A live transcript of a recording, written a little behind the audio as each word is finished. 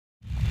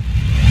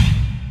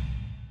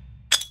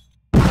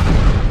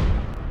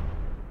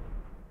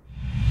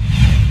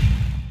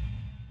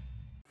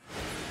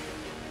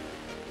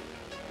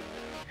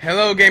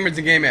Hello gamers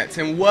and gamettes,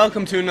 and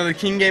welcome to another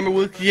King Gamer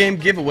Weekly Game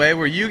giveaway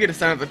where you get to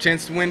sign up for a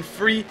chance to win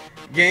free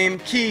game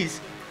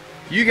keys.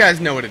 You guys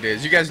know what it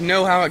is. You guys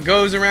know how it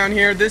goes around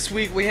here. This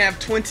week we have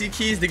 20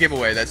 keys to give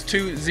away. That's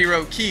 20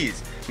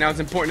 keys. Now it's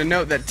important to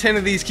note that 10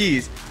 of these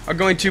keys are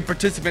going to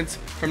participants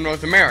from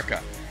North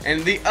America,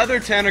 and the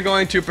other 10 are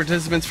going to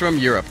participants from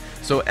Europe.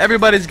 So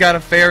everybody's got a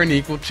fair and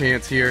equal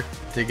chance here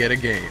to get a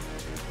game.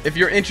 If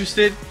you're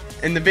interested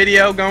in the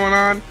video going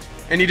on,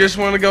 and you just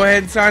want to go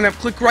ahead and sign up,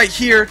 click right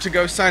here to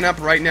go sign up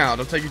right now.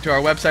 It'll take you to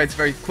our website. It's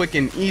very quick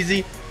and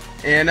easy,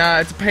 and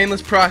it's a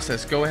painless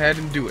process. Go ahead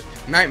and do it.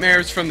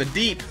 Nightmares from the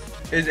Deep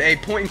is a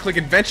point-and-click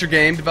adventure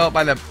game developed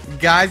by the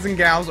guys and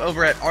gals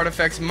over at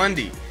Artifex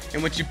Mundi,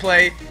 in which you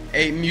play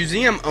a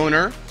museum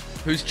owner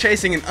who's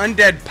chasing an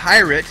undead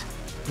pirate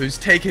who's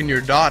taken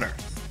your daughter.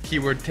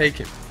 Keyword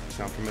taken.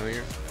 Sound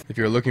familiar? If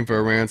you're looking for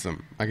a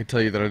ransom, I can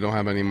tell you that I don't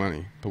have any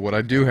money, but what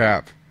I do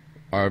have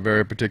are a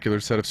very particular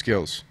set of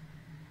skills.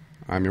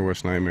 I'm your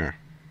worst nightmare.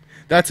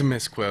 That's a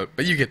misquote,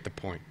 but you get the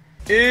point.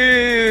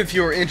 If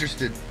you're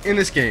interested in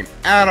this game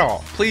at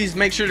all, please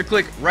make sure to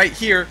click right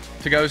here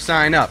to go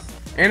sign up.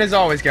 And as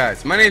always,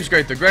 guys, my name's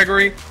Great the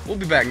Gregory. We'll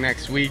be back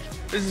next week.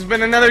 This has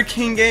been another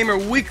King Gamer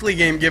Weekly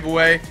Game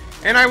giveaway,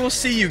 and I will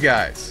see you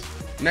guys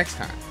next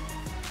time.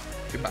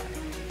 Goodbye.